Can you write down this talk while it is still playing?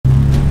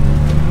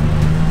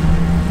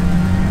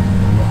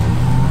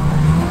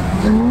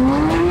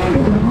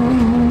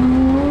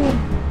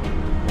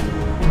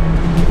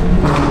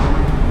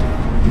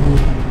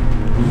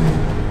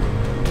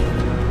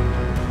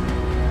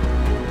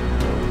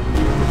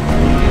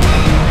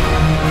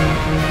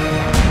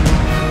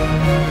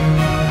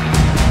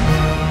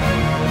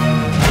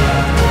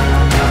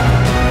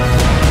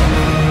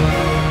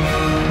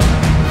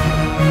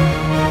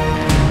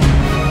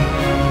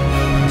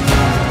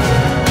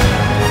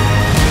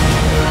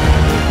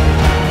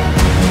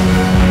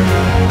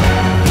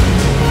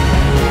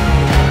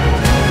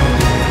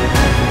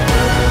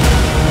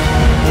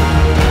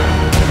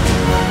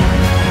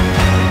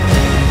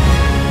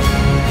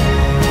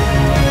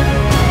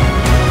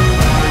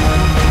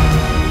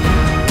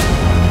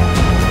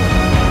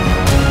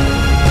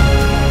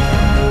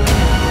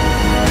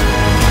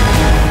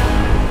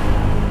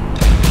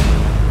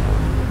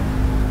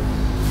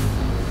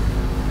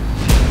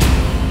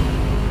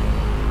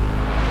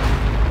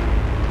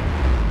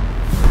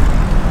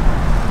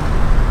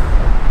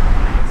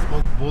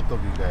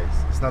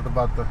not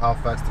about how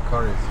fast the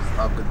car is, it's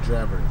how good the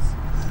driver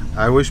is.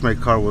 I wish my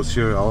car was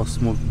here. I'll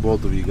smoke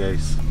both of you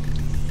guys.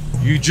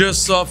 You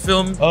just saw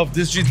film of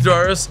this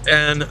GT3RS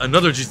and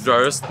another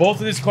GT3RS. Both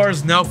of these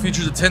cars now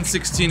feature the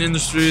 1016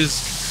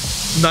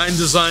 Industries 9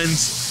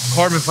 Designs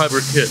carbon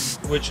fiber kit,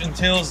 which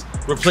entails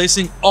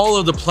replacing all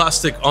of the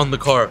plastic on the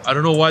car. I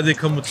don't know why they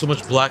come with so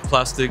much black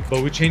plastic,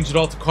 but we changed it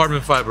all to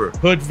carbon fiber.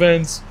 Hood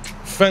vents,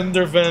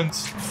 fender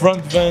vents,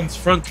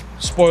 front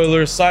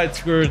spoiler, side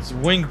skirts,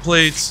 wing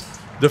plates,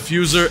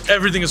 diffuser,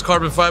 everything is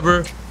carbon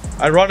fiber.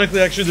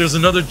 Ironically, actually, there's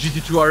another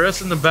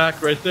GT3RS in the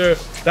back right there.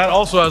 That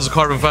also has a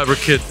carbon fiber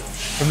kit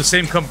from the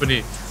same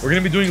company. We're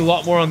gonna be doing a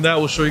lot more on that.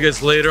 We'll show you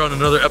guys later on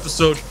another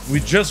episode.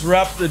 We just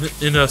wrapped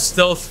it in a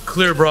stealth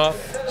clear bra.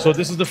 So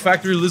this is the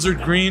factory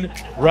lizard green,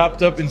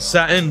 wrapped up in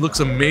satin, looks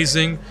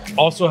amazing.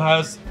 Also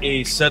has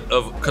a set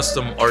of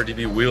custom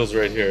RDB wheels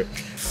right here.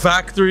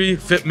 Factory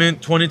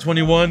fitment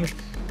 2021,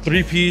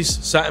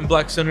 3-piece satin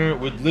black center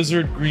with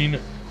lizard green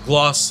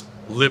gloss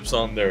lips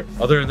on there.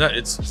 Other than that,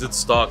 it's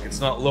stock.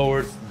 It's not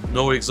lowered,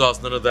 no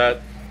exhaust, none of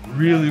that.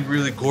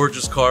 Really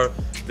gorgeous car.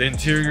 The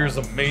interior is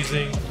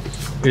amazing.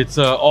 It's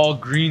all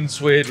green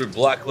suede with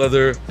black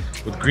leather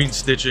with green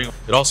stitching.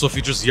 It also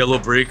features yellow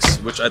brakes,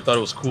 which I thought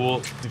was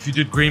cool. If you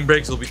did green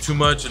brakes, it'll be too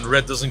much, and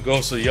red doesn't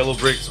go, so yellow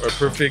brakes are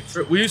perfect.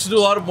 We used to do a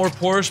lot of more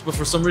Porsche, but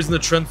for some reason the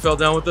trend fell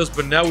down with us.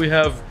 But now we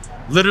have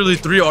literally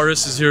 3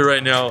 RSs here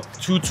right now,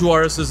 2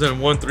 RSs and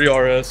 1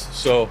 3RS.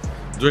 So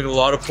doing a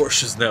lot of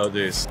Porsches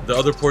nowadays. The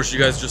other Porsche you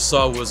guys just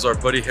saw was our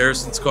buddy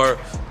Harrison's car.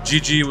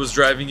 Gigi was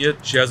driving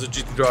it. She has a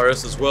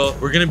GT3RS as well.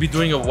 We're gonna be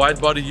doing a wide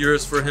body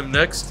Urus for him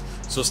next,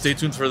 so stay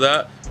tuned for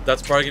that.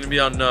 That's probably gonna be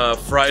on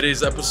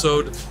Friday's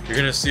episode. You're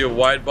gonna see a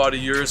wide body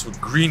Urus with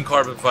green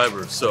carbon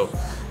fiber. So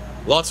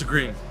lots of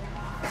green.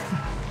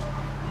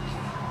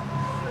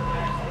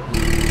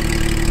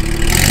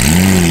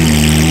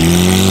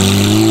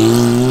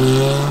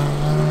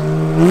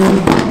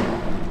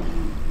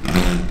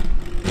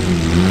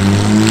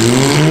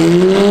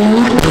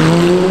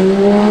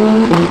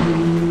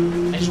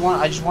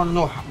 I just want to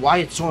know why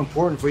it's so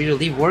important for you to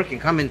leave work and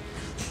come and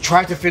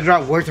try to figure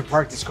out where to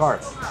park this car.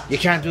 You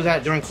can't do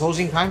that during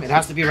closing time. It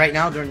has to be right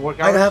now during work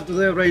hours. I have to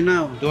do it right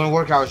now. During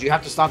work hours, you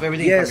have to stop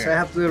everything. Yes, I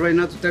have to do it right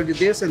now to tell you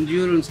this, and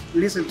you don't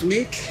listen to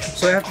me,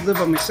 so I have to do it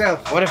by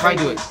myself. What if I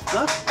do it?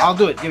 Huh? I'll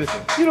do it. Give it to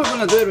me. You're not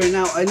gonna do it right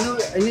now. I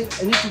need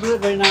to do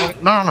it right now.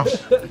 No.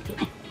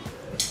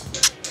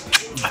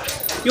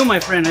 You're my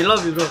friend. I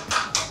love you, bro.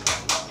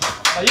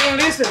 You don't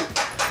listen.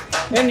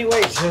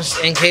 Anyway, just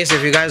in case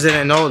if you guys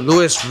didn't know,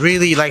 Lewis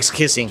really likes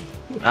kissing.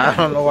 I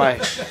don't know why,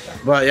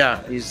 but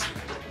yeah, he's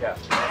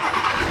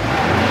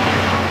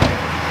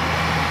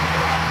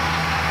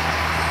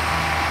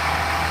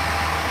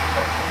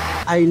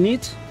I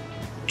need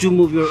to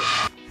move your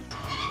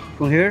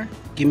from here.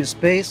 Give me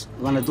space.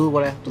 I'm gonna do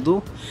what I have to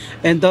do,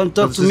 and don't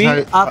talk to me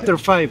after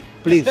 5,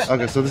 please.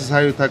 Okay, so this is how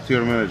you talk to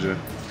your manager.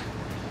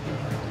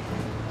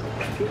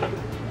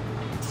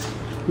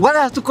 What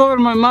I have to cover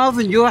my mouth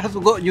and you have to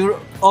go, you're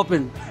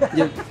open.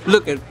 You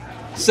look at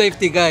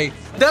safety guy.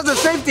 That's the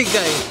safety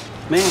guy.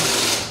 Man,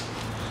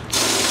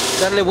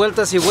 darle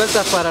vueltas y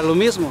vueltas para lo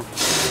mismo.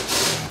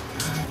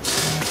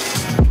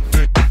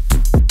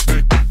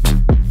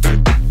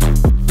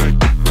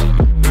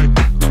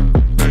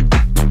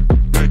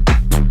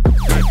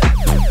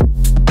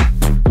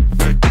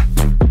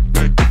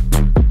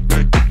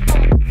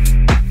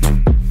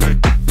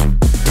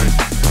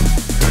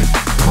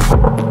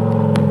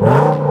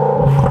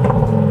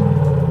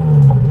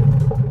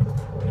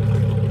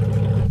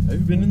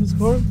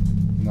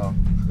 No.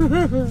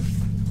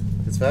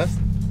 It's fast?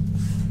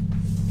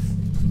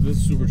 This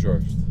is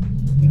supercharged.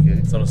 Okay.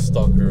 It's not a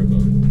stock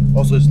Aragon.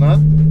 Also, it's not?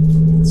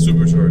 It's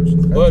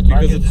supercharged. But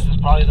because this is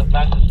probably the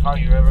fastest car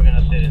you're ever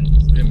gonna sit in.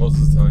 Yeah,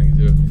 Moses is telling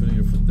you to putting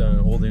your foot down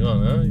and holding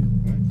on, huh?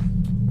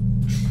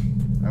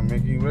 I'm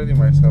making ready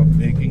myself.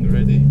 Making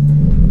ready.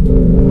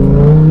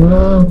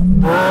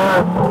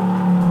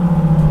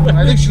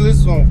 I think she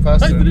lives one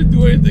faster. I didn't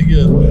do anything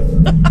yet.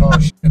 Oh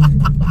shit.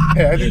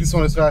 Yeah, I think this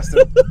one is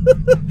faster.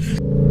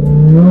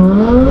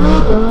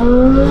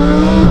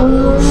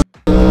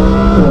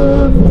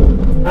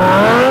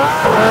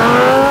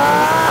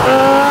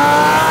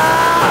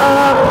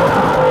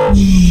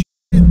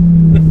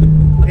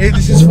 Hey,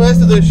 this is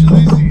faster than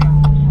Shalizi.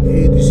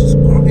 Hey, this is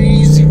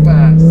crazy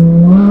fast.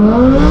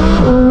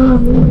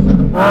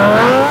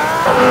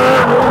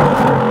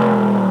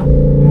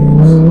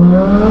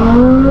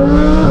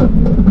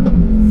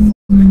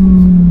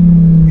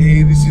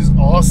 Hey, this is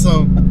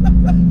awesome.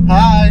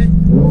 Hi.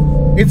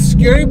 It's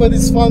scary, but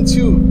it's fun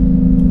too.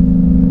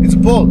 It's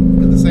both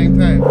at the same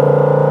time.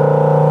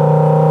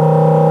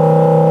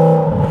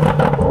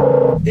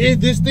 Hey,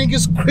 this thing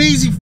is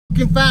crazy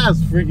fucking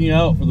fast. Freaking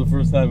out for the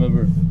first time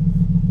ever.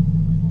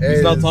 Hey,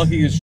 he's not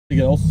talking his shit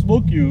again. I'll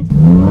smoke you.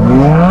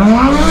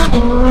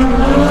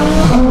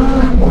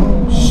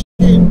 Shit.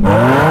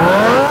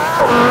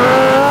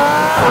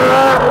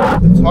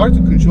 It's hard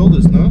to control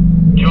this, no?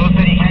 Joe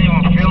said he can't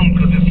even film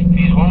because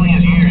he's holding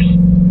his ears.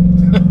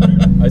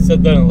 I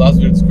said that in the last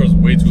video. This car's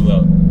way too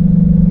loud.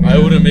 I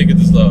wouldn't make it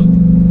this loud.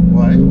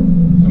 Why?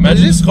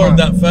 Imagine this car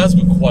that fast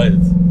but quiet.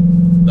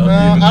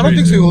 I don't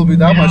think so. It will be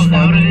that much How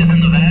loud fun. it is in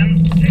the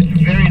van?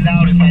 It's very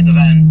loud inside the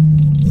van.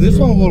 This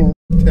one will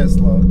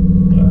Tesla.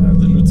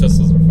 The new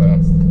Teslas are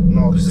fast.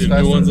 No, this is The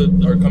faster. new ones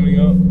that are coming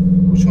out,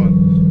 Which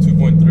one?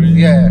 2.3.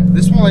 Yeah,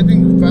 this one I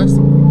think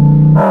faster.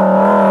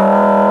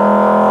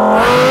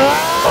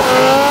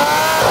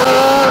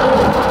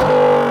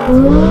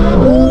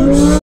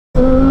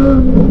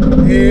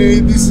 Oh, hey,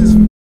 this is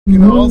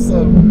fucking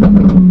awesome.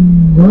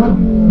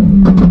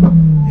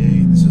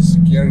 Hey, this is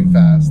scary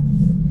fast.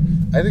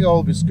 I think I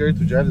will be scared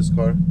to drive this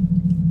car.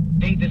 I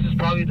think this is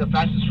probably the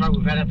fastest car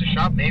we've had at the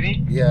shop,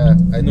 maybe? Yeah,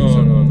 I think No.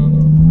 so. You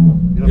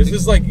don't This think-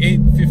 is like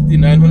 850,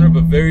 900,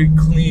 but very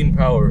clean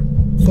power.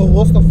 So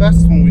what's the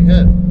fastest one we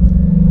had?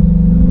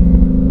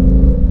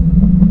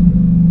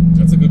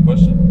 That's a good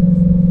question.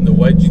 The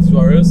white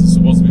GT3RS is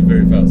supposed to be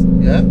very fast.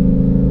 Yeah?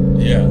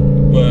 Yeah,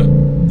 but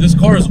this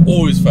car is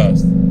always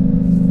fast.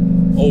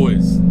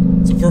 Always.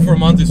 It's a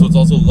Performante, so it's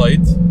also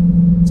light.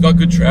 It's got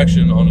good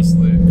traction,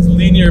 honestly. It's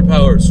linear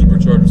power,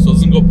 supercharged, so it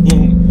doesn't go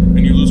boom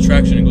and you lose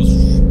traction. It goes.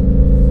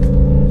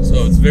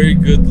 So it's very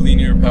good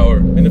linear power.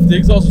 And if the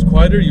exhaust was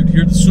quieter, you'd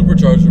hear the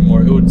supercharger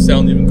more. It would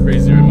sound even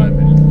crazier, in my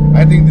opinion.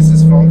 I think this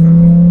is fun for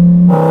me.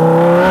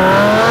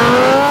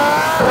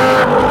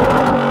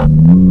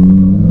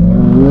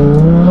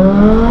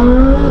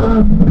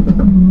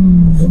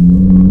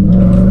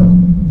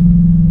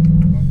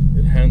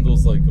 It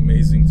handles like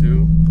amazing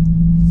too.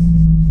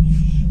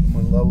 I'm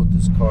in love with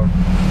this car.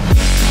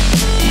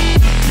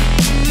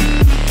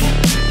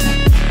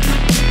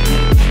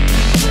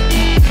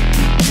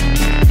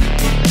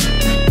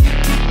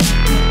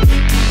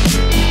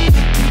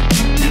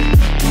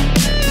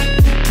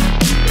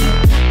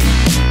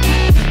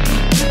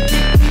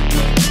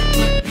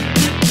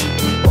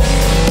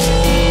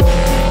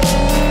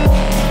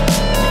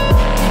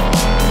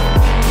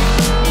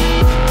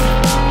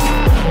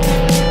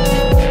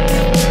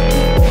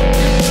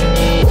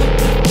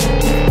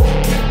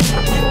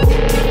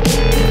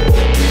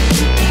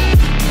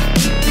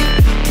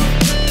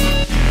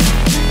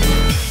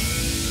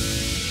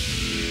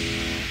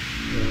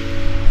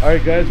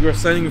 Alright guys, we are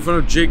standing in front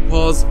of Jake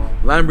Paul's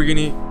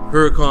Lamborghini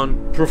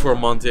Huracan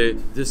Performante.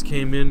 This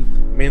came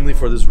in mainly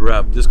for this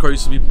wrap. This car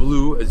used to be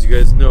blue, as you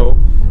guys know.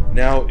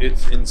 Now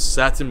it's in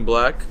satin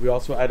black. We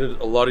also added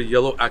a lot of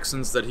yellow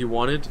accents that he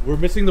wanted. We're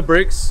missing the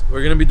brakes.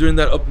 We're gonna be doing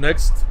that up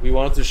next. We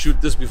wanted to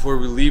shoot this before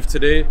we leave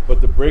today,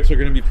 but the brakes are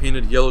gonna be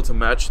painted yellow to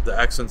match the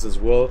accents as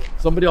well.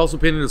 Somebody also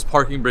painted his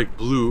parking brake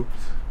blue.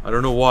 I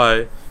don't know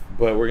why,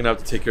 but we're gonna have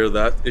to take care of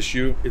that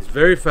issue. It's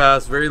very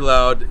fast, very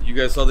loud. You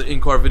guys saw the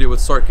in-car video with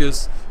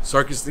Sarkis.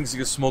 Sarkis thinks he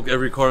can smoke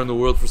every car in the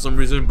world for some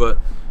reason, but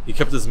he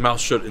kept his mouth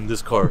shut in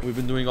this car. We've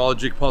been doing all of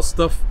Jake Paul's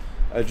stuff.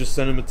 I just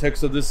sent him a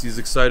text of this. He's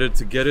excited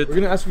to get it. We're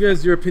gonna ask you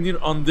guys your opinion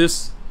on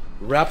this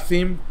wrap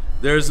theme.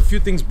 There's a few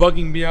things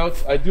bugging me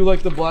out. I do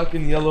like the black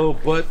and yellow,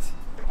 but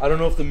I don't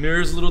know if the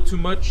mirror is a little too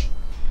much.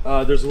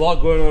 There's a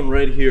lot going on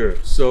right here.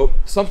 So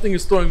something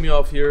is throwing me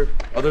off here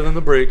other than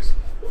the brakes.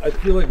 I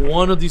feel like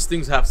one of these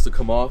things has to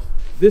come off.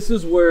 This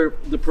is where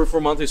the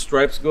Performante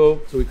stripes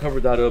go, so we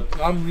covered that up.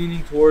 I'm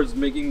leaning towards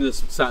making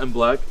this satin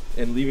black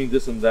and leaving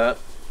this and that.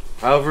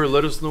 However,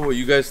 let us know what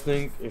you guys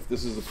think, if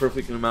this is the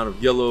perfect amount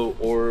of yellow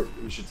or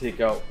we should take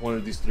out one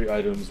of these three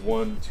items.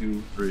 1,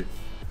 2, 3.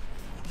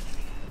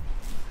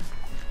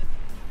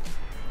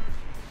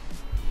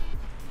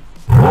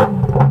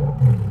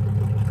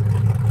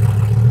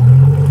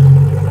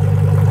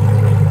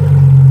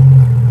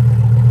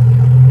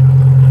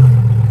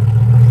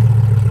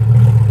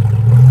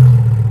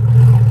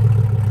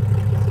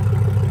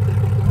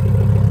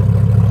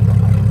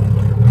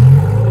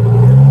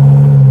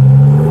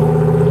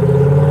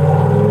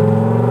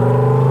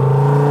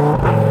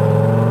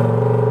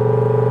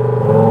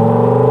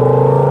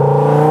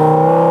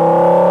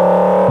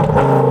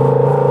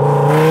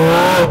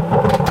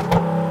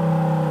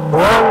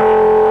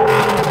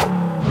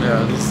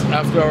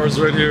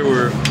 Right here,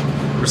 we're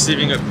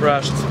receiving a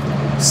crashed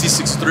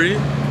C63.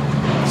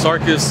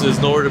 Sarkis is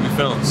nowhere to be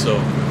found, so.